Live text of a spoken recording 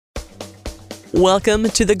Welcome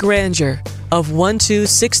to the grandeur of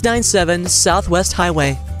 12697 Southwest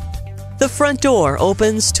Highway. The front door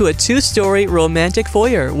opens to a two-story romantic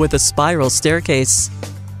foyer with a spiral staircase.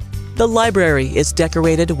 The library is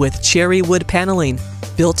decorated with cherrywood paneling,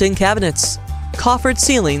 built-in cabinets, coffered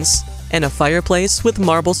ceilings, and a fireplace with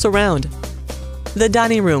marble surround. The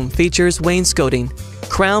dining room features wainscoting,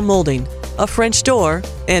 crown molding, a French door,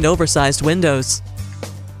 and oversized windows.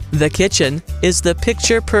 The kitchen is the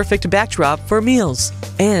picture-perfect backdrop for meals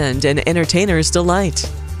and an entertainer's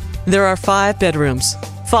delight. There are 5 bedrooms,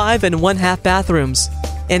 5 1/2 bathrooms,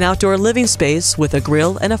 an outdoor living space with a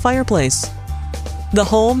grill and a fireplace. The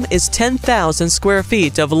home is 10,000 square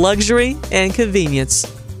feet of luxury and convenience.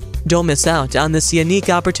 Don't miss out on this unique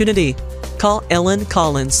opportunity. Call Ellyn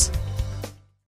Collins